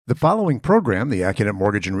The following program, the Accunet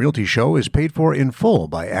Mortgage and Realty Show, is paid for in full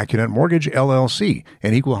by Accunet Mortgage, LLC,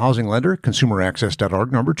 an equal housing lender,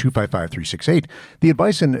 consumeraccess.org, number 255368. The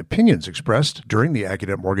advice and opinions expressed during the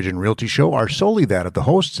Accunet Mortgage and Realty Show are solely that of the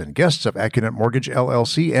hosts and guests of Accunet Mortgage,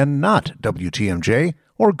 LLC, and not WTMJ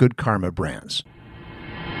or Good Karma Brands.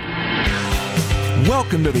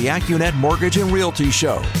 Welcome to the Accunet Mortgage and Realty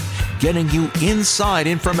Show, getting you inside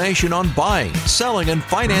information on buying, selling, and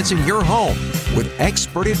financing your home with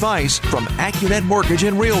expert advice from Accunet Mortgage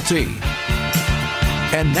and Realty.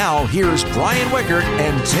 And now, here's Brian Wickert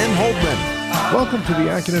and Tim Holdmann. Welcome to the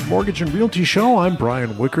Accunet Mortgage and Realty Show. I'm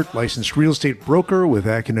Brian Wickert, licensed real estate broker with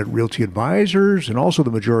Accunet Realty Advisors and also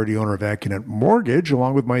the majority owner of Accunet Mortgage,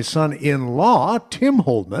 along with my son-in-law, Tim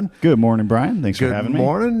Holdmann. Good morning, Brian. Thanks for having me. Good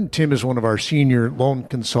morning. Tim is one of our senior loan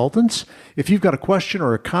consultants. If you've got a question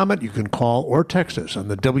or a comment, you can call or text us on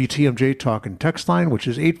the WTMJ Talk and Text line, which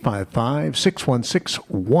is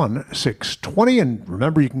 855-616-1620. And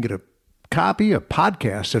remember, you can get a copy, a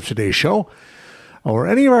podcast of today's show, or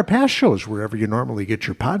any of our past shows, wherever you normally get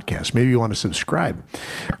your podcast. Maybe you want to subscribe.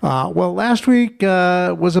 Well, last week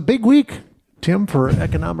was a big week, Tim, for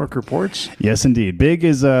economic reports. Yes, indeed. Big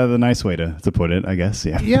is the nice way to put it, I guess.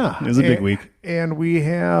 Yeah. It was a big week. And we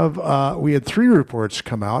had three reports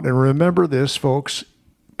come out. And remember this, folks,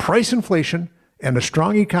 price inflation and a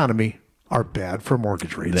strong economy are bad for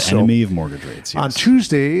mortgage rates. The enemy of mortgage rates, yes. On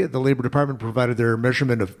Tuesday, the Labor Department provided their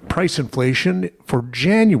measurement of price inflation for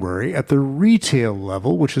January at the retail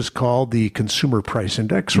level, which is called the Consumer Price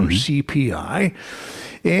Index, or CPI.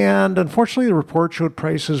 And unfortunately, the report showed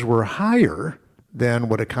prices were higher than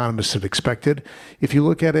what economists had expected. If you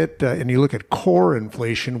look at it and you look at core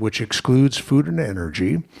inflation, which excludes food and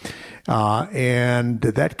energy, and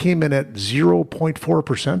that came in at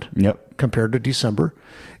 0.4% compared to December.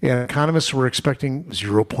 And economists were expecting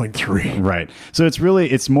 0.3. Right. So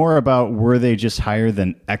it's more about, were they just higher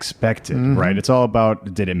than expected, right? It's all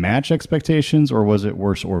about, did it match expectations or was it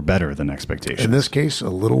worse or better than expectations? In this case, a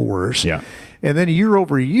little worse. Yeah. And then year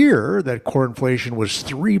over year, that core inflation was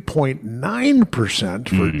 3.9%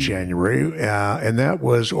 for January. And that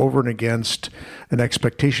was over and against an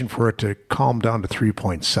expectation for it to calm down to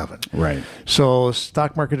 3.7. Right. So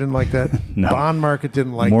stock market didn't like that. No. Bond market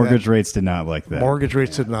didn't like Mortgage that. rates did not like that. Mortgage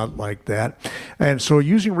rates did not like that. And so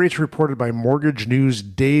using rates reported by Mortgage News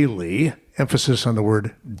Daily, emphasis on the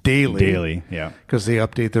word daily. Daily, yeah. Because they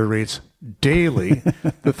update their rates daily.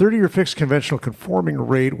 The 30-year fixed conventional conforming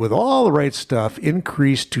rate with all the right stuff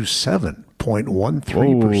increased to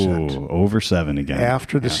 7.13%. Oh, over 7 again.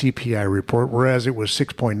 After the CPI report, whereas it was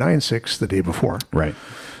 6.96 the day before. Right.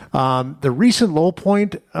 The recent low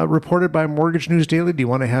point reported by Mortgage News Daily, do you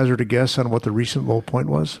want to hazard a guess on what the recent low point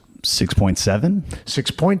was? 6.7?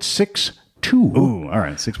 6.62. Ooh, all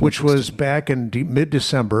right. 6.62. Which was back in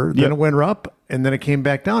mid-December. Then it went up, and then it came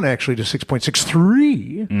back down actually to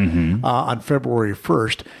 6.63 on February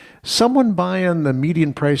 1st. Someone buying the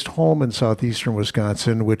median priced home in southeastern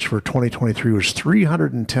Wisconsin, which for 2023 was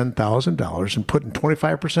 $310,000 and putting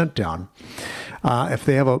 25% down. If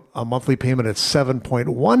they have a monthly payment at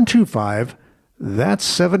 7.125,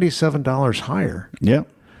 that's $77 higher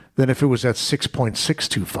than if it was at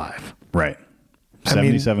 6.625. Right.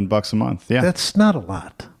 $77 a month. Yeah. That's not a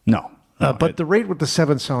lot. No. But the rate with the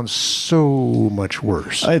 7 sounds so much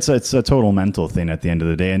worse. It's a total mental thing at the end of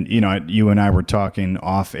the day. And, you and I were talking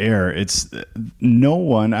off air. It's no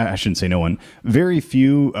one, I shouldn't say no one, very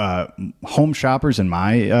few home shoppers, in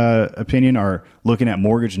my opinion, are looking at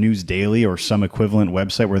Mortgage News Daily or some equivalent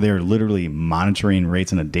website where they're literally monitoring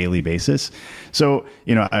rates on a daily basis. So,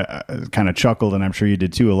 I kind of chuckled, and I'm sure you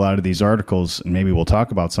did too, a lot of these articles, and maybe we'll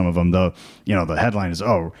talk about some of them, though. The headline is,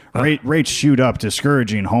 rates shoot up,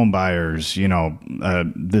 discouraging home buyers,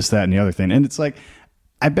 this, that, and the other thing. And it's like,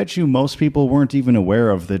 I bet you most people weren't even aware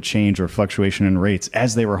of the change or fluctuation in rates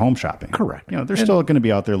as they were home shopping. Correct. They're still going to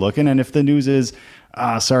be out there looking. And if the news is,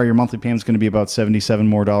 sorry, your monthly payment is going to be about $77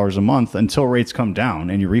 more a month until rates come down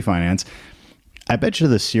and you refinance, I bet you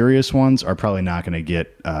the serious ones are probably not going to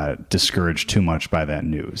get discouraged too much by that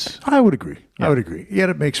news. I would agree. Yet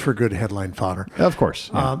it makes for good headline fodder. Of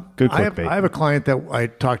course. Yeah. Good clickbait. I have a client that I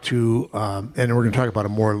talked to, and we're going to talk about it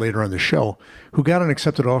more later on the show, who got an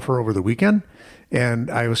accepted offer over the weekend.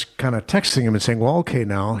 And I was kind of texting him and saying, well, okay,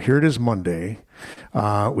 now here it is Monday.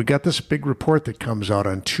 We got this big report that comes out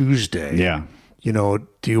on Tuesday. Yeah. Do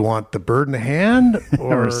you want the bird in the hand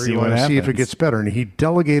or you want to see if it gets better? And he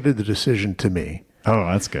delegated the decision to me. Oh,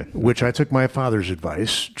 that's good. Which I took my father's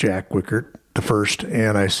advice, Jack Wickert, the first,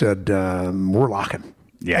 and I said, we're locking.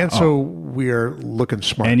 Yeah. And so we are looking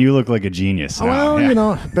smart. And you look like a genius now. Well,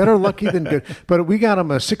 Yeah. better lucky than good. But we got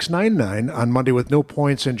him a 699 on Monday with no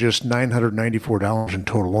points and just $994 in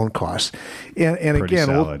total loan costs. And Pretty again,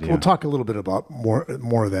 solid, we'll talk a little bit about more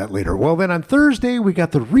of that later. Well, then on Thursday, we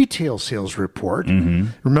got the retail sales report.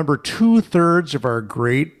 Remember, 2/3 of our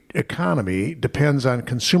great economy depends on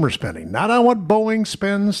consumer spending, not on what Boeing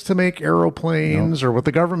spends to make aeroplanes or what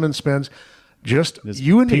the government spends. Just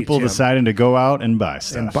you and people me, Tim, deciding to go out and buy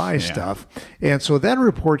stuff. stuff. And so that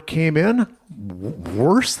report came in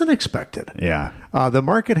worse than expected. Yeah. The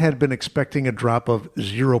market had been expecting a drop of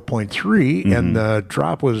 0.3, and the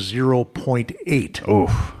drop was 0.8.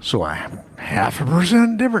 Oh, So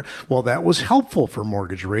 0.5% different. Well, that was helpful for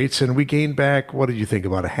mortgage rates, and we gained back, what did you think,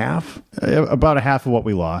 about a half? about a half of what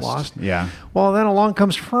we lost. Yeah. Well, then along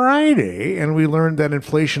comes Friday, and we learned that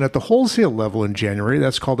inflation at the wholesale level in January,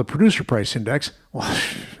 that's called the producer price index. Well,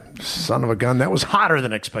 son of a gun, that was hotter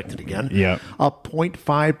than expected again. Yeah. Up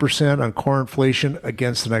 0.5% on core inflation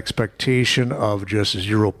against an expectation of just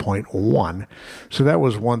 0.1. So that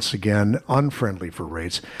was once again unfriendly for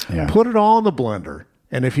rates. Yeah. Put it all in the blender.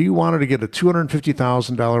 And if you wanted to get a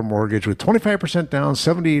 $250,000 mortgage with 25% down,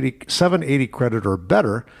 780 credit or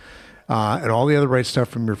better, and all the other right stuff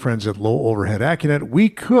from your friends at Low Overhead Accunet, we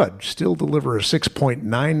could still deliver a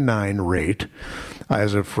 6.99 rate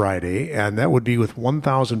as of Friday, and that would be with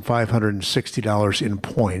 $1,560 in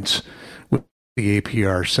points with the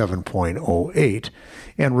APR 7.08.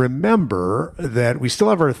 And remember that we still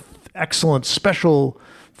have our excellent special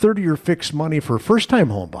 30-year fixed money for first-time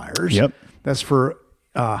home buyers. Yep. That's for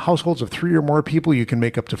households of 3 or more people. You can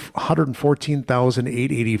make up to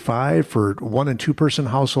 $114,885. For 1 and 2 person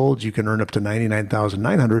households, you can earn up to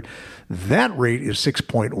 $99,900. That rate is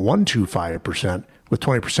 6.125%. With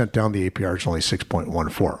 20% down, the APR is only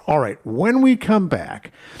 6.14. All right, when we come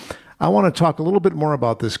back, I want to talk a little bit more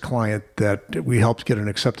about this client that we helped get an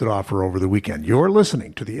accepted offer over the weekend. You're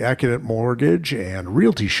listening to the Accunet Mortgage and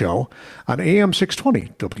Realty Show on AM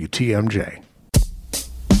 620 WTMJ.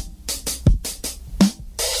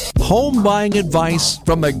 Home buying advice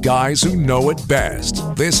from the guys who know it best.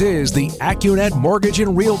 This is the Accunet Mortgage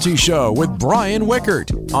and Realty Show with Brian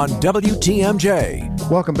Wickert on WTMJ.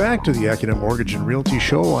 Welcome back to the Accunet Mortgage and Realty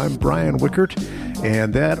Show. I'm Brian Wickert,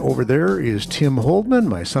 and that over there is Tim Holdmann,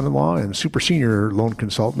 my son-in-law and super senior loan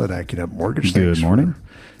consultant at Accunet Mortgage. Good morning.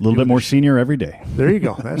 A little bit more senior every day. There you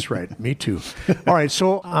go. That's right. Me too. All right.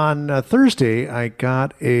 So on Thursday, I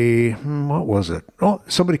got what was it? Oh,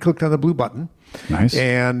 somebody clicked on the blue button. Nice.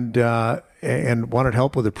 And wanted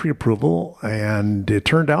help with a pre-approval. And it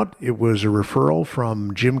turned out it was a referral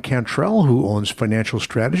from Jim Cantrell, who owns Financial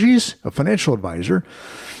Strategies, a financial advisor.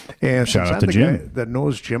 And Shout since out to I'm the Jim. guy that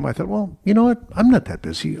knows Jim, I thought, well, you know what? I'm not that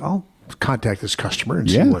busy. I'll contact this customer and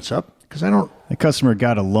see Yeah. what's up. Because I don't. The customer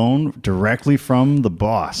got a loan directly from the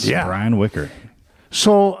boss, Yeah. Brian Wickert.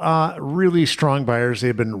 So really strong buyers.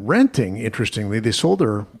 They've been renting, interestingly. They sold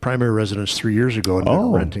their primary residence 3 years ago and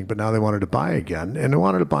been renting, but now they wanted to buy again. And they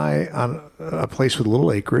wanted to buy on a place with a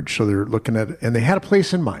little acreage. So they're looking at, and they had a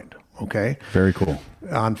place in mind, okay? Very cool.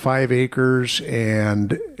 On 5 acres.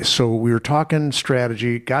 And so we were talking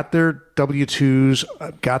strategy, got their W-2s,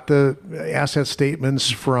 got the asset statements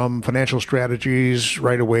from Financial Strategies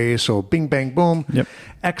right away. So bing, bang, boom. Yep.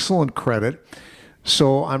 Excellent credit.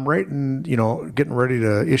 So I'm writing, getting ready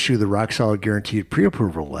to issue the rock solid guaranteed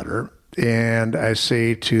pre-approval letter. And I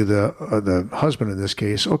say to the husband in this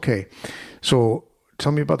case, okay, so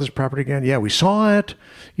tell me about this property again. Yeah, we saw it,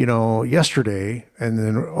 yesterday. And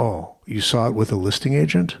then, you saw it with a listing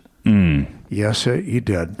agent? Yes, you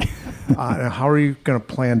did. How are you going to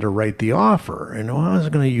plan to write the offer? And I was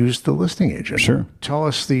going to use the listing agent. Sure. Tell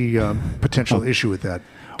us the potential issue with that,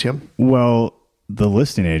 Tim. Well, the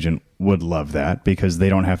listing agent would love that because they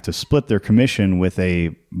don't have to split their commission with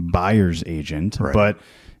a buyer's agent. Right. But,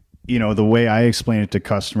 the way I explain it to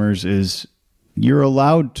customers is you're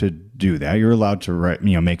allowed to do that. You're allowed to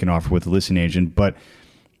make an offer with a listing agent. But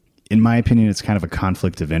in my opinion, it's kind of a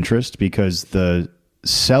conflict of interest because the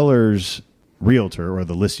seller's realtor, or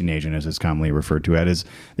the listing agent as it's commonly referred to as,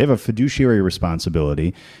 they have a fiduciary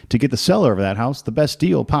responsibility to get the seller of that house the best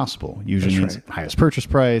deal possible. Usually means highest purchase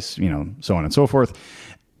price, so on and so forth.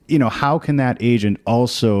 How can that agent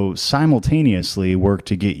also simultaneously work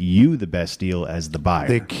to get you the best deal as the buyer?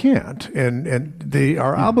 They can't. And they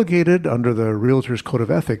are obligated under the Realtor's Code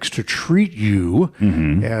of Ethics to treat you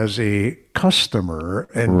as a customer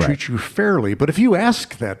and treat you fairly. But if you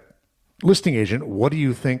ask that listing agent, what do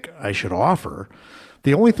you think I should offer?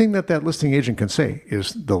 The only thing that listing agent can say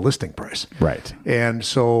is the listing price. Right. And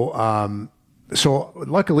so So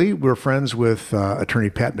luckily, we're friends with attorney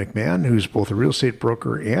Pat McMahon, who's both a real estate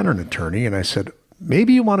broker and an attorney. And I said,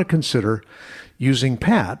 maybe you want to consider using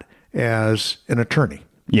Pat as an attorney.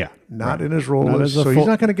 Yeah. Not in his role as, so he's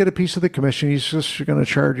not going to get a piece of the commission. He's just going to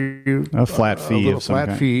charge you a flat fee,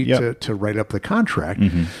 to write up the contract,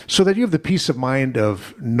 so that you have the peace of mind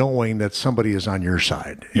of knowing that somebody is on your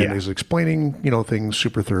side and is explaining, things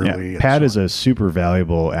super thoroughly. Pat is a super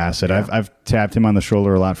valuable asset. Yeah. I've tapped him on the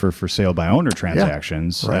shoulder a lot for sale by owner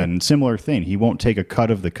transactions, and similar thing. He won't take a cut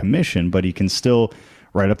of the commission, but he can still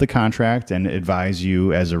write up the contract and advise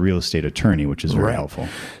you as a real estate attorney, which is very helpful.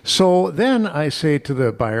 So then I say to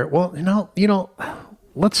the buyer, well,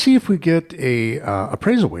 let's see if we get a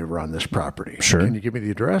appraisal waiver on this property. Sure. Can you give me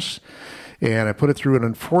the address? And I put it through, and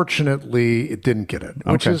unfortunately, it didn't get it,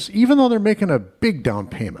 which is, even though they're making a big down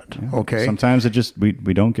payment, Sometimes it just, we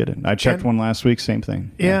don't get it. I checked one last week, same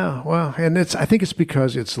thing. Yeah, well, and I think it's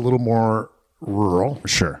because it's a little more rural.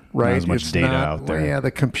 Sure. Right. Not as much data out there. Yeah,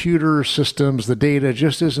 the computer systems, the data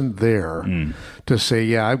just isn't there to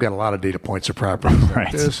say, I've got a lot of data points of property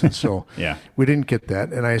like this. And so we didn't get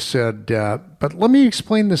that. And I said, but let me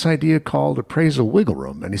explain this idea called appraisal wiggle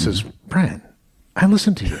room. And he says, Brian, I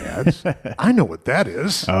listen to your ads. I know what that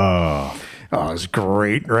is. Oh, it's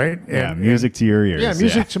great, right? Music to your ears. Yeah,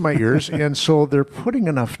 music to my ears. And so they're putting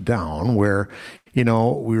enough down where, we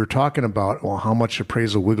were talking about, how much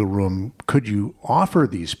appraisal wiggle room could you offer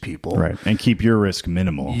these people? Right, and keep your risk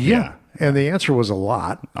minimal. Yeah. And the answer was a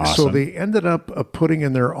lot. Awesome. So they ended up putting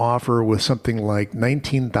in their offer with something like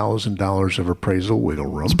 $19,000 of appraisal wiggle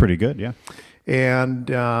room. That's pretty good, yeah. And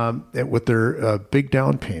with their big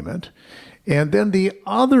down payment. And then the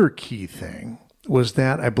other key thing was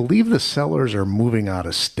that I believe the sellers are moving out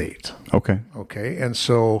of state. Okay. And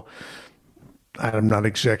so I'm not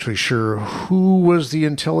exactly sure who was the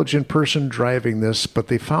intelligent person driving this, but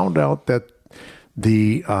they found out that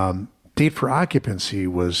the date for occupancy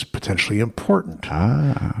was potentially important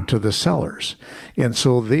to the sellers. And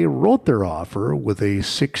so they wrote their offer with a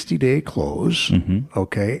 60-day close,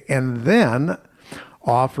 and then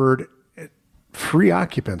offered free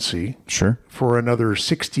occupancy for another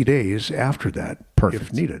 60 days after that,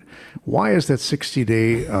 if needed. Why is that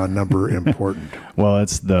 60-day number important? Well,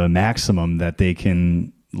 it's the maximum that they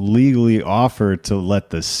can legally offer to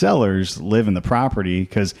let the sellers live in the property,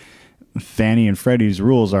 because Fannie and Freddie's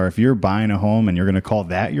rules are, if you're buying a home and you're going to call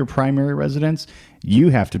that your primary residence,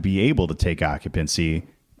 you have to be able to take occupancy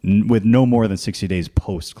with no more than 60 days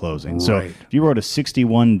post-closing. So if you wrote a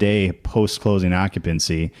 61-day post-closing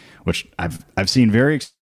occupancy, which I've seen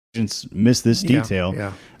various agents miss this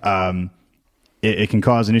detail, it can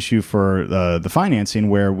cause an issue for the financing,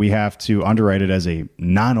 where we have to underwrite it as a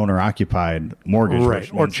non-owner occupied mortgage.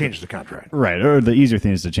 Right, or change the contract. Right, or the easier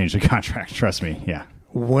thing is to change the contract, trust me,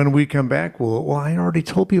 When we come back, I already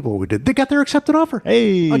told people what we did. They got their accepted offer.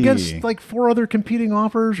 Hey! Against like 4 other competing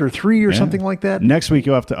offers, or 3 or something like that. Next week,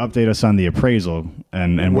 you'll have to update us on the appraisal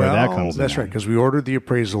and where that comes That's right, because we ordered the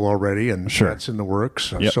appraisal already, and that's in the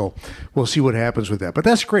works. So we'll see what happens with that. But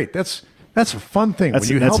that's great. That's a fun thing.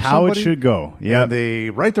 That's how it should go. Yeah, they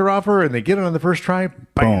write their offer and they get it on the first try. Bam.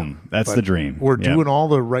 Boom. That's the dream. We're doing all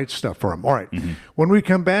the right stuff for them. All right. When we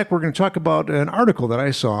come back, we're going to talk about an article that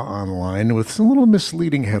I saw online with some little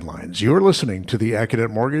misleading headlines. You're listening to the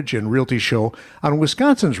Accunet Mortgage and Realty Show on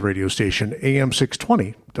Wisconsin's radio station, AM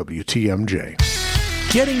 620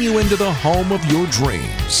 WTMJ. Getting you into the home of your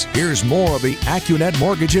dreams. Here's more of the Accunet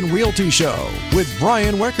Mortgage and Realty Show with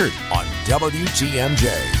Brian Wickert on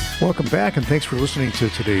WTMJ. Welcome back, and thanks for listening to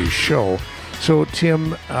today's show. So,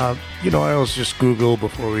 Tim, I always just Google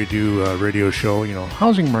before we do a radio show,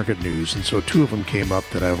 housing market news. And so 2 of them came up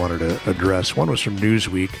that I wanted to address. One was from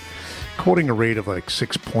Newsweek, quoting a rate of like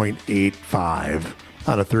 6.85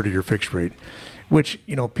 on a 30-year fixed rate, which,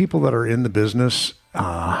 people that are in the business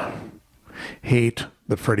hate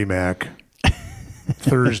the Freddie Mac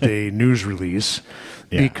Thursday news release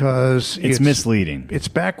because it's misleading. It's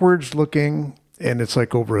backwards looking. And it's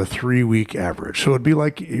like over a 3-week average. So it'd be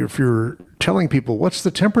like if you're telling people, what's the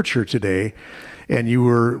temperature today? And you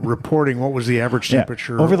were reporting what was the average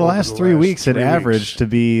temperature. Over the last 3 weeks, it averaged to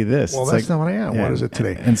be this. Well, that's not what I am. What is it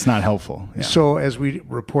today? And it's not helpful. Yeah. So as we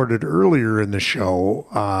reported earlier in the show,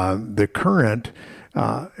 the current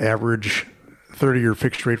average 30-year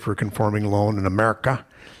fixed rate for a conforming loan in America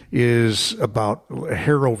is about a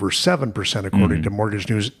hair over 7%, according to Mortgage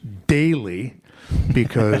News Daily,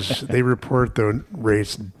 because they report the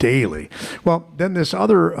rates daily. Well, then this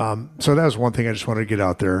other, so that was one thing I just wanted to get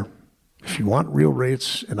out there. If you want real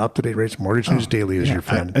rates and up-to-date rates, Mortgage News Daily is your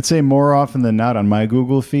friend. I'd say more often than not on my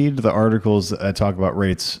Google feed, the articles that talk about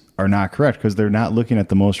rates are not correct because they're not looking at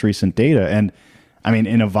the most recent data. And I mean,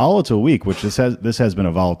 in a volatile week, which this has been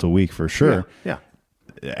a volatile week for sure. Yeah.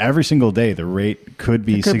 Every single day, the rate could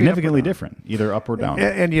be significantly different, either up or down.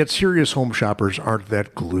 And yet, serious home shoppers aren't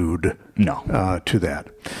that glued to that.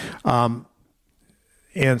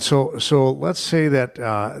 And so let's say that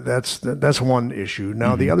that's one issue.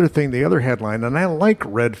 Now, the other headline, and I like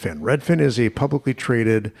Redfin. Redfin is a publicly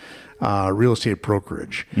traded real estate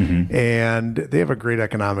brokerage, and they have a great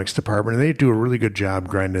economics department, and they do a really good job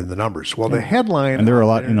grinding the numbers. Well, the headline, and they're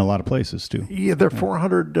in a lot of places too. Yeah, they're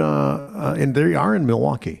 400, and they are in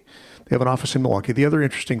Milwaukee. They have an office in Milwaukee. The other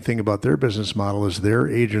interesting thing about their business model is their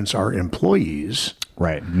agents are employees.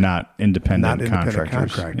 Right, not independent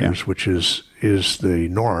contractors, which is the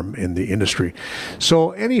norm in the industry.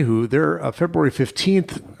 So, anywho, their February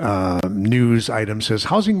 15th news item says,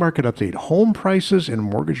 housing market update, home prices and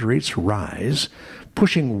mortgage rates rise,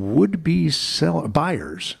 pushing would-be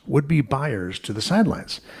buyers to the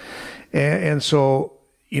sidelines. And so,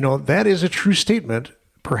 that is a true statement,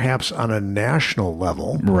 perhaps on a national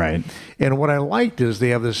level. Right. And what I liked is they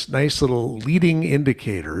have this nice little leading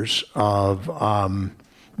indicators of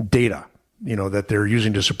data, that they're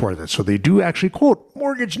using to support that. So they do actually quote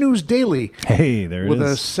Mortgage News Daily. Hey, there it is. With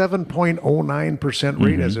a 7.09%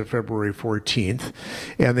 rate as of February 14th.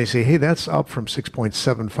 And they say, hey, that's up from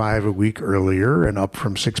 6.75 a week earlier and up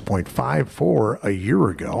from 6.54 a year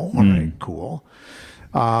ago. All right, cool.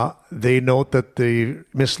 They note that the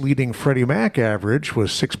misleading Freddie Mac average was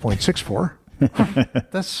 6.64.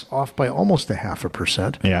 That's off by almost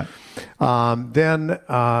 0.5%. Yeah. Then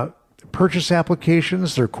purchase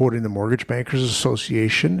applications, they're quoting the Mortgage Bankers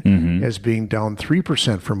Association as being down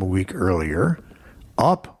 3% from a week earlier,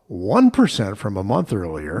 up 1% from a month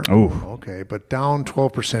earlier. Oh, okay, but down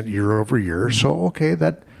 12% year over year. So, okay,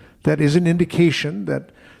 that is an indication that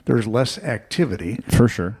there's less activity. For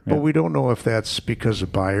sure. Yeah. But we don't know if that's because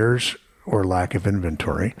of buyers or lack of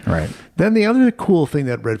inventory. Right. Then the other cool thing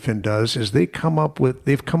that Redfin does is they've come up with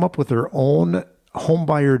their own home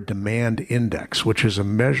buyer demand index, which is a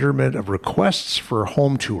measurement of requests for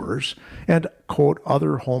home tours and, quote,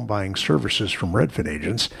 other home buying services from Redfin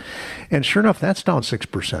agents. And sure enough, that's down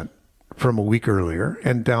 6% from a week earlier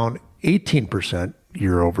and down 18%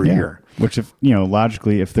 year over year. Which, if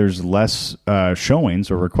logically, if there's less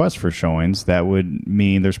showings or requests for showings, that would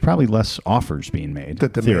mean there's probably less offers being made.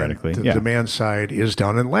 Theoretically, the demand side is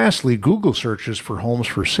down. And lastly, Google searches for homes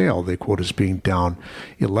for sale they quote as being down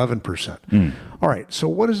 11%. All right. So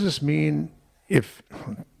what does this mean? If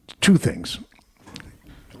two things.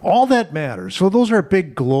 All that matters. So those are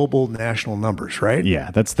big global national numbers, right?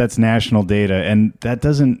 Yeah, that's national data, and that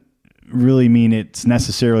doesn't really mean it's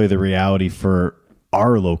necessarily the reality for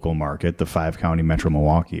our local market, the 5-county Metro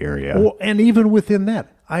Milwaukee area. Well, and even within that,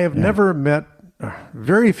 I have never met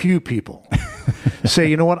very few people say,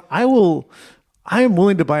 you know what, I am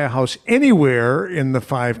willing to buy a house anywhere in the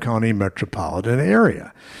 5-county metropolitan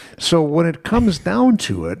area. So when it comes down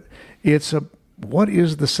to it, it's what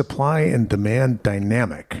is the supply and demand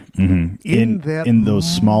dynamic in those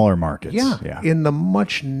smaller markets? Yeah, in the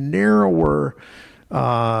much narrower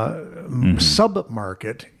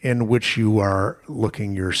sub-market in which you are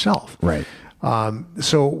looking yourself. Right.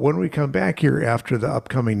 So when we come back here after the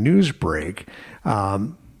upcoming news break, I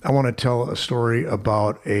want to tell a story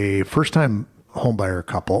about a first-time homebuyer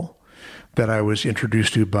couple that I was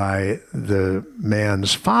introduced to by the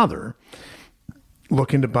man's father,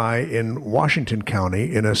 looking to buy in Washington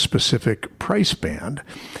County in a specific price band,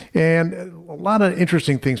 and a lot of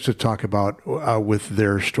interesting things to talk about with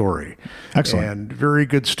their story. Excellent. And very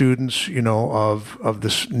good students, of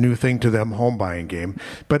this new thing to them, home buying game.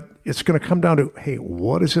 But it's going to come down to, hey,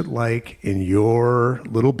 what is it like in your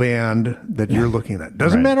little band that you're looking at?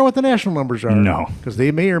 Doesn't matter what the national numbers are. No. Because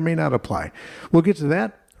they may or may not apply. We'll get to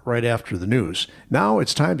that right after the news. Now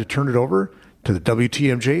it's time to turn it over to the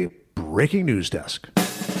WTMJ Breaking News Desk.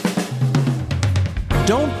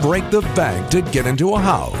 Don't break the bank to get into a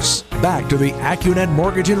house. Back to the Accunet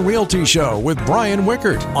Mortgage and Realty Show with Brian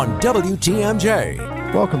Wickert on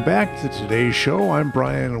WTMJ. Welcome back to today's show. I'm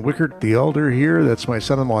Brian Wickert, the elder here. That's my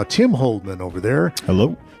son-in-law, Tim Holdmann, over there.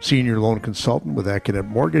 Hello. Senior loan consultant with Accunet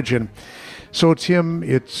Mortgage. And so, Tim,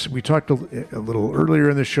 we talked a little earlier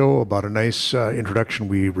in the show about a nice introduction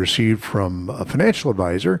we received from a financial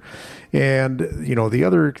advisor. And, the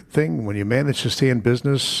other thing, when you manage to stay in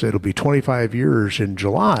business, it'll be 25 years in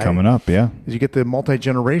July. Coming up, yeah. Is you get the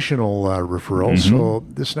multi-generational referrals. So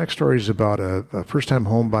this next story is about a first-time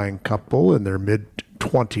home buying couple in their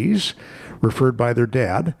mid-20s, referred by their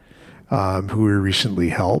dad, who we recently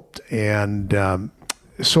helped. And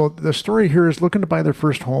So the story here is looking to buy their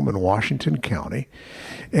first home in Washington County,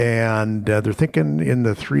 and they're thinking in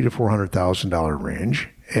the $300,000 to $400,000 range.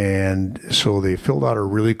 And so they filled out a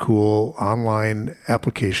really cool online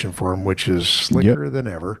application form, which is slicker than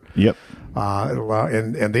ever. Yep.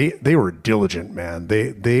 And they were diligent, man.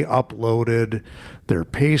 They uploaded their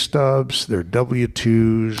pay stubs, their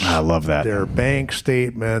W-2s. I love that. Their bank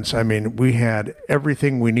statements. I mean, we had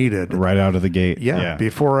everything we needed. Right out of the gate. Yeah.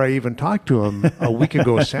 Before I even talked to them a week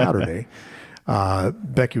ago Saturday.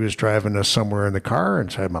 Becky was driving us somewhere in the car, and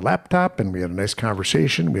so I had my laptop, and we had a nice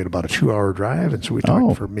conversation. We had about a 2-hour drive, and so we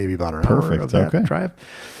talked for maybe about an hour of that drive.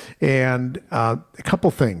 And a couple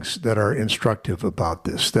things that are instructive about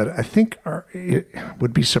this that I think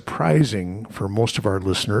would be surprising for most of our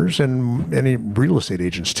listeners and any real estate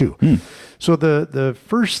agents too. So the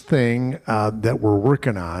first thing that we're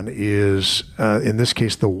working on is, in this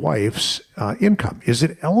case, the wife's income. Is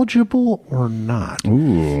it eligible or not?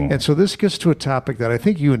 Ooh. And so this gets to a topic that I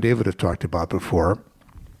think you and David have talked about before.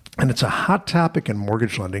 And it's a hot topic in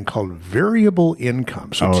mortgage lending called variable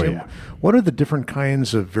income. So, Tim, what are the different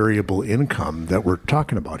kinds of variable income that we're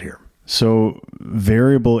talking about here? So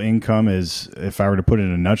variable income is, if I were to put it in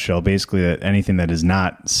a nutshell, basically anything that is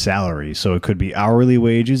not salary. So it could be hourly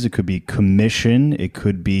wages, it could be commission, it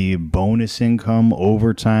could be bonus income,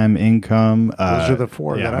 overtime income. Those are the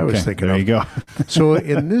four that I was thinking of. There you go. So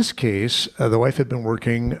in this case, the wife had been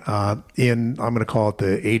working in, I'm going to call it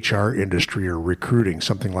the HR industry or recruiting,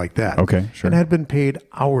 something like that. Okay, sure. And had been paid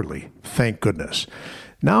hourly, thank goodness.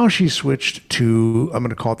 Now she switched to, I'm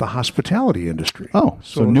going to call it the hospitality industry. Oh,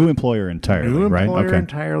 so new employer entirely, right? New employer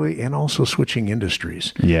entirely, and also switching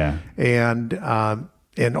industries. Yeah. And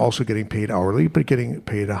also getting paid hourly, but getting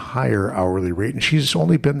paid a higher hourly rate. And she's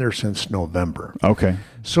only been there since November. Okay.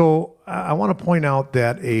 So I want to point out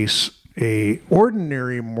that a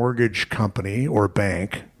ordinary mortgage company or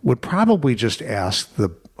bank would probably just ask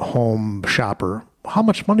the home shopper, how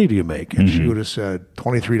much money do you make? And she would have said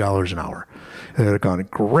 $23 an hour. And they'd have gone,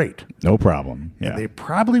 great. No problem. Yeah. And they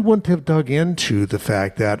probably wouldn't have dug into the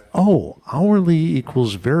fact that, hourly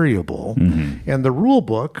equals variable. And the rule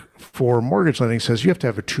book for mortgage lending says you have to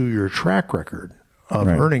have a 2-year track record of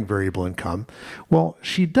earning variable income. Well,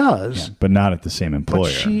 she does. Yeah, but not at the same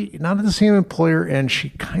employer. But not at the same employer, and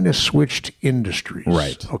she kind of switched industries.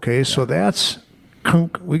 Right. Okay, so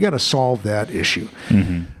we got to solve that issue.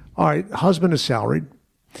 All right, husband is salaried.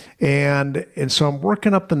 And so I'm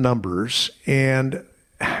working up the numbers, and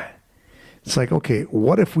it's like, okay,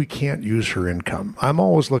 what if we can't use her income? I'm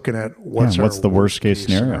always looking at what's the worst case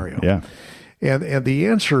scenario. Yeah. And the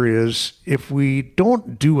answer is, if we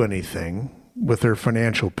don't do anything with their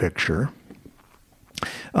financial picture,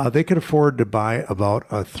 they could afford to buy about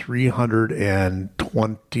a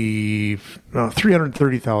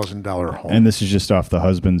 $330,000 home. And this is just off the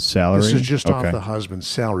husband's salary? This is just off the husband's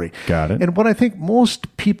salary. Got it. And what I think most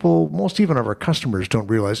even of our customers don't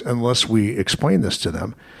realize, unless we explain this to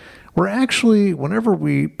them, we're actually, whenever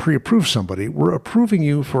we pre-approve somebody, we're approving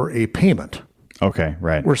you for a payment. Okay,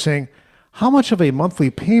 right. We're saying, how much of a monthly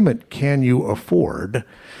payment can you afford,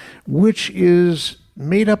 which is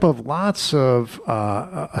made up of lots of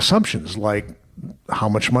assumptions, like how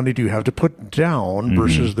much money do you have to put down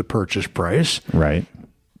versus the purchase price. Right.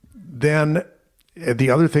 Then the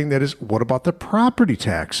other thing that is, what about the property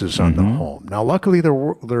taxes on the home? Now, luckily,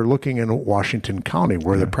 they're looking in Washington County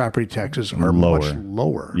where the property taxes are much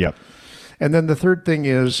lower. Yep. And then the third thing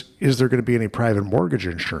is there going to be any private mortgage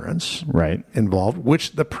insurance involved,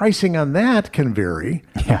 which the pricing on that can vary.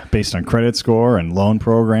 Yeah, based on credit score and loan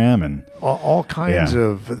program and all kinds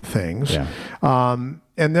of things. Yeah. And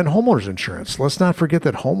then homeowners insurance. Let's not forget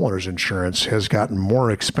that homeowners insurance has gotten more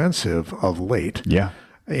expensive of late. Yeah.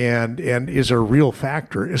 And is a real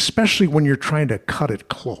factor, especially when you're trying to cut it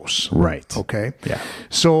close. Right. Okay. Yeah.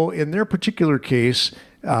 So in their particular case,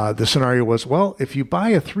 the scenario was, well, if you buy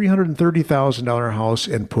a $330,000 house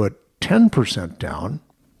and put 10% down,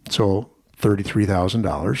 so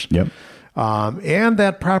 $33,000. Yep. And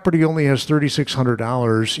that property only has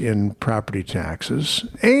 $3,600 in property taxes,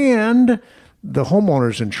 and the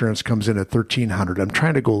homeowner's insurance comes in at $1,300. I'm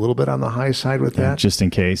trying to go a little bit on the high side with that. Just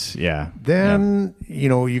in case, yeah. Then,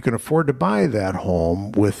 you can afford to buy that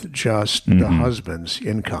home with just the husband's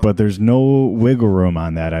income. But there's no wiggle room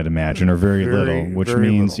on that, I'd imagine, or very little, which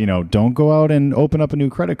means, don't go out and open up a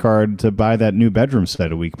new credit card to buy that new bedroom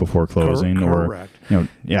set a week before closing. Correct.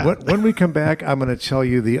 When we come back, I'm going to tell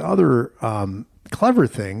you the other clever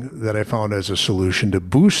thing that I found as a solution to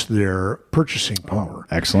boost their purchasing power.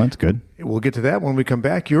 Excellent. Good. We'll get to that when we come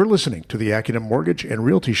back. You're listening to the Accunet Mortgage and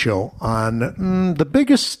Realty Show on the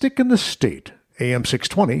biggest stick in the state, AM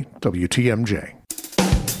 620 WTMJ.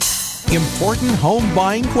 Important home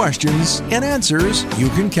buying questions and answers you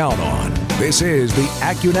can count on. This is the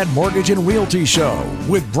Accunet Mortgage and Realty Show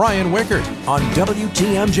with Brian Wickert on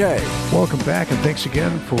WTMJ. Welcome back, and thanks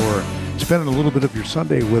again for spending a little bit of your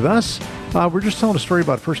Sunday with us. We're just telling a story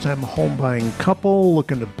about a first-time home buying couple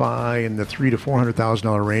looking to buy in the $300,000 to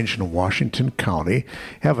 $400,000 range in Washington County.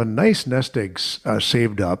 Have a nice nest egg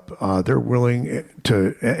saved up. They're willing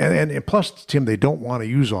to, and plus, Tim, they don't want to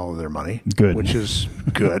use all of their money. Good. Which is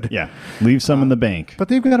good. Yeah, leave some in the bank. But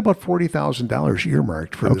they've got about $40,000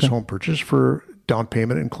 earmarked for this home purchase for down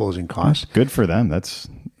payment and closing costs. Good for them. That's...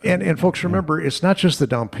 And folks, remember, it's not just the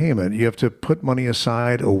down payment. You have to put money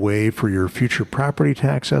aside away for your future property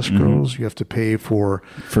tax escrows. You have to pay for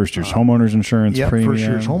first year's homeowners insurance premium. First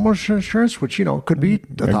year's homeowners insurance, which could be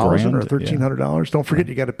 $1,000 or $1,300. Don't forget,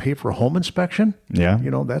 you got to pay for a home inspection. Yeah,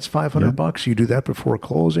 that's $500. You do that before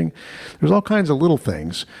closing. There's all kinds of little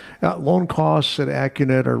things. Loan costs at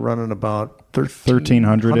Accunet are running about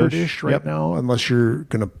 $1,300-ish right now, unless you're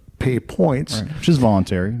going to pay points, which is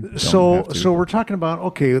voluntary. So we're talking about,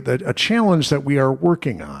 a challenge that we are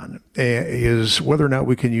working on is whether or not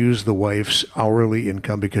we can use the wife's hourly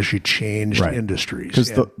income because she changed industries.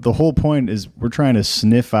 Because the whole point is we're trying to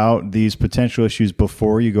sniff out these potential issues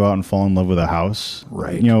before you go out and fall in love with a house.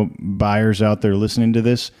 Right. Buyers out there listening to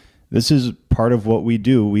this is part of what we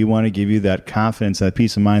do. We want to give you that confidence, that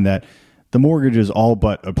peace of mind that the mortgage is all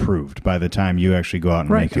but approved by the time you actually go out and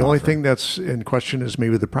make it. The only thing that's in question is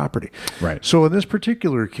maybe the property. Right. So in this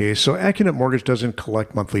particular case, Accunet Mortgage doesn't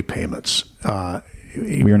collect monthly payments.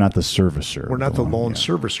 We are not the servicer. We're not the loan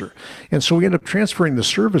servicer. And so we end up transferring the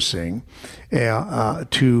servicing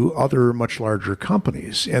to other much larger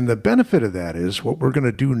companies. And the benefit of that is what we're going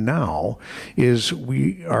to do now is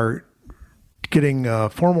we are getting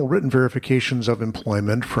formal written verifications of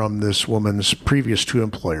employment from this woman's previous two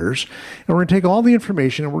employers. And we're going to take all the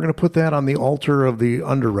information and we're going to put that on the altar of the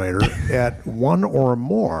underwriter at one or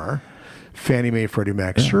more Fannie Mae, Freddie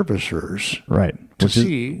Mac servicers. Right.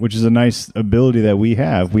 Which is a nice ability that we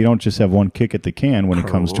have. We don't just have one kick at the can when it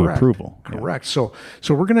comes to approval. Correct. Yeah.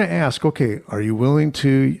 So we're going to ask, are you willing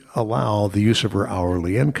to allow the use of her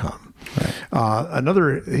hourly income? Right.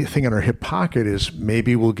 Another thing in our hip pocket is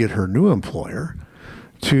maybe we'll get her new employer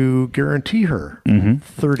to guarantee her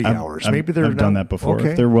 30 hours. Maybe I've done that before. Okay.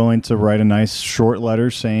 If they're willing to write a nice short letter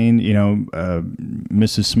saying,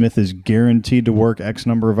 Mrs. Smith is guaranteed to work X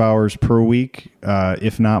number of hours per week,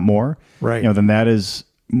 if not more. Right. Then that is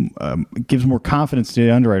gives more confidence to the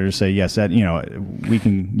underwriter to say, yes, that we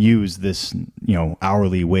can use this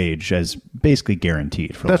hourly wage as basically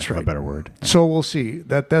guaranteed, for lack of a better word. So we'll see.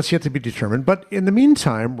 That's yet to be determined. But in the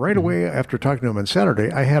meantime, right away after talking to him on Saturday,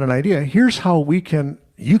 I had an idea. Here's how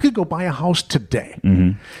you could go buy a house today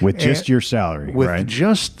with just your salary, with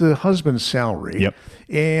just the husband's salary. Yep.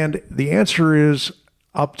 And the answer is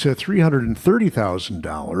up to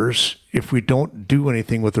 $330,000 if we don't do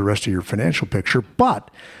anything with the rest of your financial picture.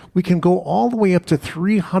 But we can go all the way up to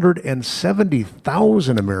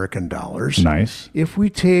 $370,000 American dollars. Nice. If we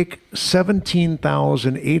take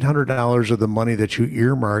 $17,800 of the money that you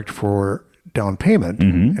earmarked for down payment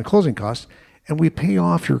and closing costs, and we pay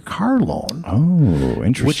off your car loan. Oh,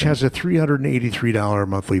 interesting. Which has a $383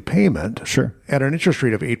 monthly payment. Sure. At an interest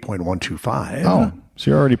rate of 8.125. Oh. So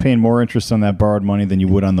you're already paying more interest on that borrowed money than you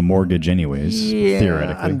would on the mortgage anyways,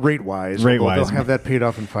 theoretically. And rate-wise. They'll have that paid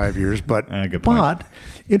off in 5 years. But, good point. But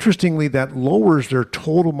interestingly, that lowers their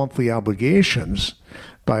total monthly obligations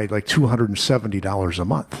by like $270 a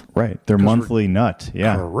month. Right. Their monthly nut.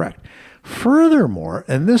 Yeah. Correct. Furthermore,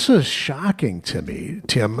 and this is shocking to me,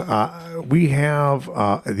 Tim, we have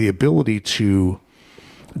the ability to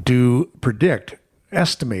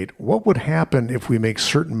estimate what would happen if we make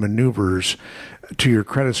certain maneuvers to your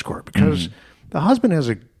credit score, because the husband has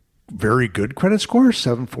a very good credit score,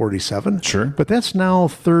 747. Sure. But that's now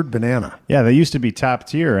third banana. Yeah, they used to be top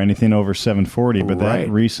tier, anything over 740, but that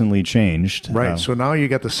recently changed. Right. So now you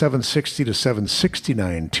got the 760 to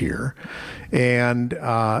 769 tier, and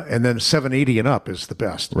then 780 and up is the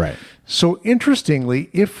best. Right. So interestingly,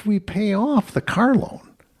 if we pay off the car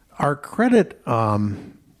loan, our credit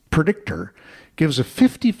predictor gives a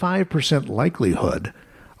 55% likelihood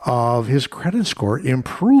of his credit score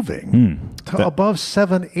improving to above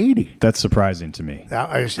 780. That's surprising to me.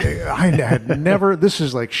 I had never, this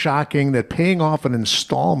is like shocking that paying off an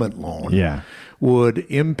installment loan would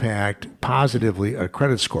impact positively a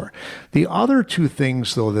credit score. The other two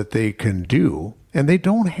things, though, that they can do, and they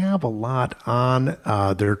don't have a lot on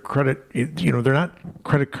their credit, they're not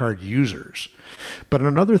credit card users. But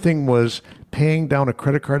another thing was paying down a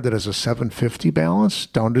credit card that has a 750 balance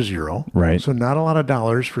down to zero. Right. So not a lot of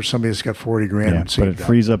dollars for somebody that's got 40 grand. Yeah, but it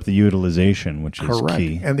frees up the utilization, which is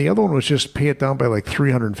key. And the other one was just pay it down by like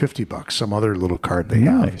 $350, some other little card they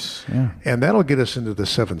Nice. have. Yeah. And that'll get us into the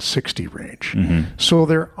 760 range. Mm-hmm. So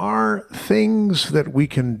there are things that we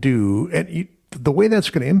can do. And the way that's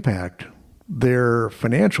going to impact their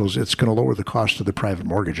financials, it's going to lower the cost of the private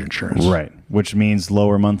mortgage insurance. Right. Which means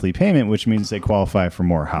lower monthly payment, which means they qualify for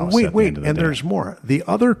more house. Wait, and there's more. The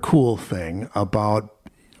other cool thing about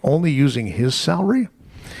only using his salary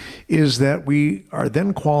is that we are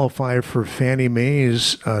then qualified for Fannie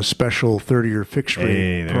Mae's special 30-year fixed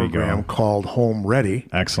rate program called Home Ready.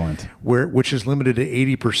 Excellent. Which is limited to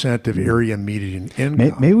 80% of area median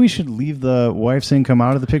income. Maybe we should leave the wife's income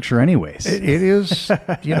out of the picture anyways. It is,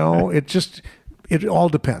 it all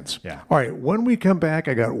depends. Yeah. All right. When we come back,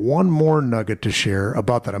 I got one more nugget to share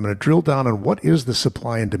about that. I'm going to drill down on what is the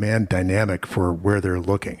supply and demand dynamic for where they're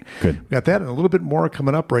looking. Good. We got that and a little bit more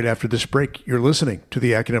coming up right after this break. You're listening to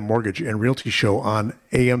the Accunet Mortgage and Realty Show on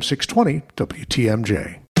AM 620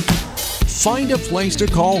 WTMJ. Find a place to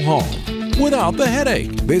call home without the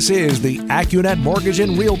headache. This is the Accunet Mortgage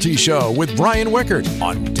and Realty Show with Brian Wickert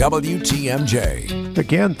on WTMJ.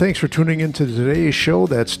 Again, thanks for tuning into today's show.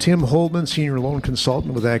 That's Tim Holdmann, Senior Loan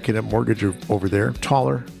Consultant with Accunet Mortgage over there.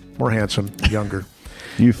 Taller, more handsome, younger.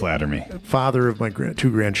 You flatter me. Father of my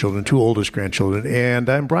two grandchildren, two oldest grandchildren. And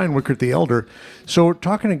I'm Brian Wickert, the elder. So we're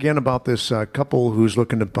talking again about this couple who's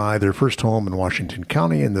looking to buy their first home in Washington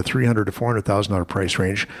County in the $300,000 to $400,000 price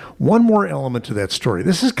range. One more element to that story.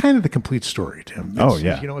 This is kind of the complete story, Tim.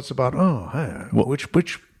 It's about,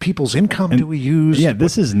 which people's income do we use? Yeah,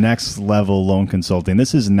 this is next level loan consulting.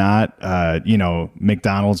 This is not,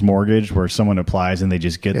 McDonald's mortgage where someone applies and they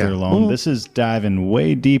just get their loan. This is diving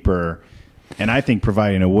way deeper. And I think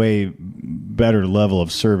providing a way better level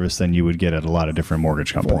of service than you would get at a lot of different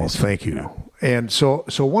mortgage companies. Well, thank you. And so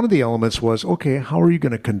one of the elements was, okay, how are you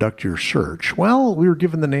going to conduct your search? Well, we were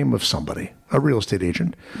given the name of somebody, a real estate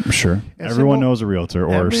agent. Sure. Everyone knows a realtor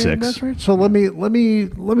or six. That's right. So let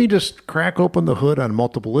me just crack open the hood on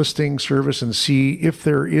multiple listing service and see if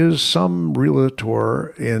there is some realtor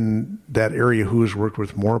in that area who has worked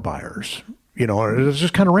with more buyers.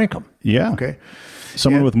 Just kind of rank them. Yeah. Okay.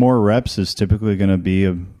 Someone with more reps is typically going to be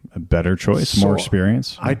a better choice, more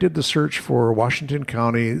experience. I did the search for Washington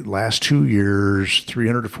County last 2 years,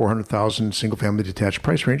 300 to 400,000 single family detached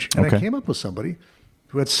price range, and I came up with somebody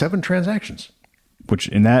who had 7 transactions. Which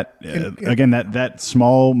in that again that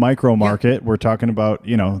small micro market we're talking about,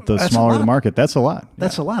 the smaller the market, that's a lot.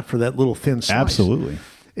 That's a lot for that little thin slice. Absolutely.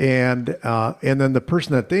 And then the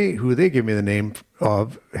person who they gave me the name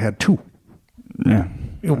of had 2. Yeah.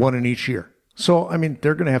 One in each year. So,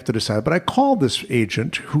 they're going to have to decide. But I called this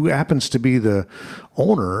agent who happens to be the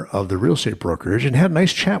owner of the real estate brokerage and had a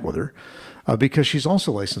nice chat with her because she's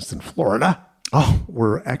also licensed in Florida.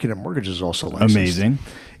 Where Accunet Mortgage is also licensed. Amazing.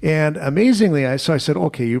 And amazingly, I said,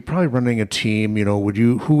 okay, you're probably running a team.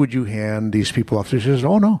 Who would you hand these people off to? She says,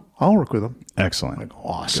 oh, no, I'll work with them. Excellent. I'm like,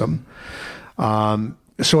 awesome.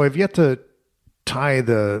 So I've yet to tie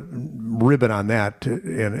the ribbon on that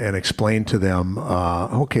and explain to them,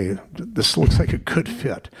 okay, this looks like a good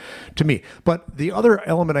fit to me. But the other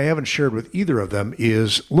element I haven't shared with either of them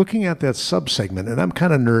is looking at that subsegment, and I'm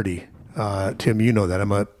kind of nerdy. Tim, you know that.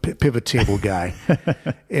 I'm a pivot table guy.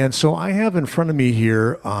 And so I have in front of me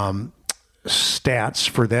here stats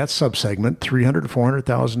for that subsegment, $300,000 to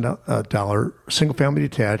 $400,000 single family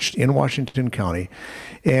detached in Washington County.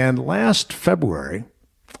 And last February,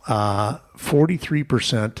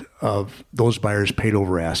 43% of those buyers paid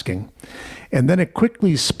over asking. And then it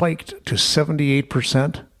quickly spiked to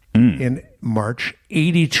 78% in March,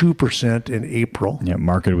 82% in April. Yeah,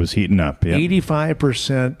 market was heating up. Yep.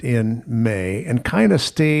 85% in May, and kind of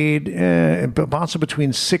stayed bouncing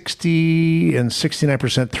between 60 and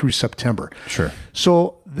 69% through September. Sure.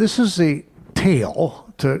 So this is a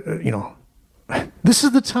tale to, this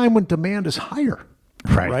is the time when demand is higher.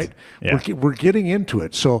 Right? Yeah. We're getting into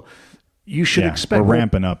it. So you should expect. We're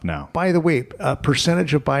ramping up now. By the way, a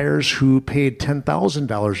percentage of buyers who paid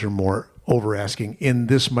 $10,000 or more over asking in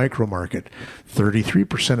this micro market,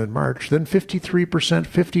 33% in March, then 53%,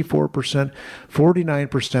 54%,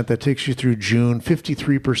 49%. That takes you through June,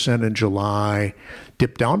 53% in July,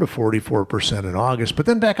 dipped down to 44% in August, but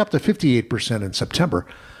then back up to 58% in September.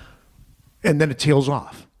 And then it tails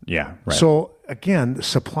off. Yeah. Right. So again,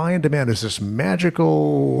 supply and demand is this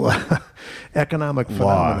magical economic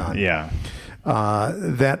phenomenon.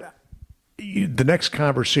 That the next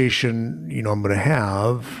conversation, I'm going to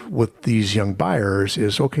have with these young buyers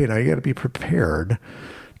is, okay, now you got to be prepared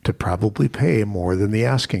to probably pay more than the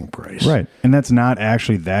asking price. Right. And that's not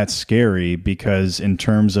actually that scary, because in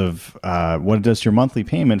terms of what it does to your monthly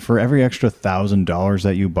payment, for every extra $1,000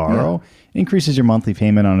 that you borrow, it increases your monthly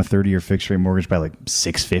payment on a 30-year fixed rate mortgage by like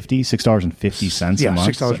 $6.50 a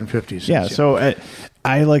month. $6.50. Yeah. So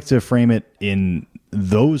I like to frame it in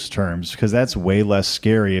those terms, because that's way less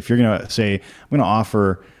scary. If you're going to say, I'm going to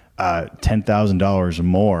offer $10,000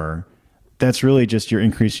 more, that's really just you're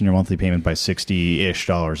increasing your monthly payment by $60-ish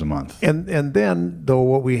a month. And then, though,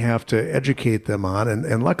 what we have to educate them on,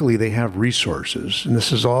 and luckily they have resources, and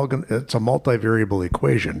this is it's a multivariable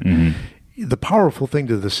equation. Mm-hmm. The powerful thing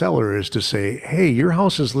to the seller is to say, hey, your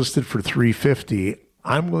house is listed for $350.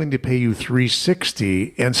 I'm going to pay you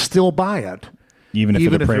 $360 and still buy it. Even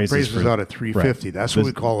if it appraises out at $350. Right. That's what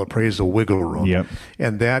we call appraisal wiggle room. Yep.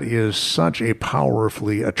 And that is such a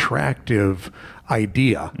powerfully attractive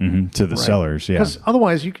idea to the sellers. Yeah. Because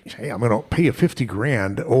otherwise, I'm going to pay you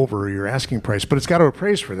 $50,000 over your asking price, but it's got to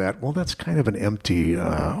appraise for that. Well, that's kind of an empty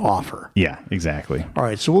offer. Yeah, exactly. All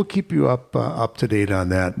right, so we'll keep you up to date on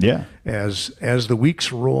that. Yeah. As the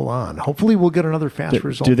weeks roll on, hopefully we'll get another fast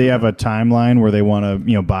result. Do they have a timeline where they want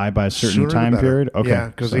to buy by a certain time period? Okay. Yeah,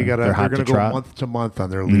 because they're going to go month to month on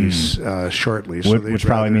their lease shortly. So which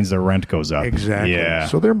probably means their rent goes up. Exactly. Yeah.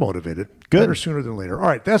 So they're motivated. Good. Better sooner than later. All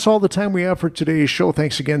right, that's all the time we have for today's show.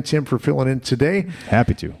 Thanks again, Tim, for filling in today.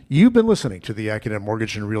 Happy to. You've been listening to the Accunet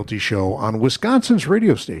Mortgage and Realty Show on Wisconsin's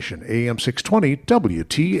radio station, AM 620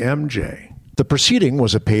 WTMJ. The proceeding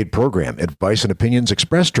was a paid program. Advice and opinions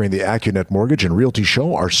expressed during the Accunet Mortgage and Realty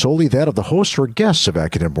Show are solely that of the hosts or guests of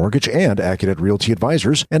Accunet Mortgage and Accunet Realty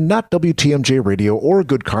Advisors, and not WTMJ Radio or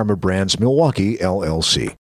Good Karma Brands Milwaukee, LLC.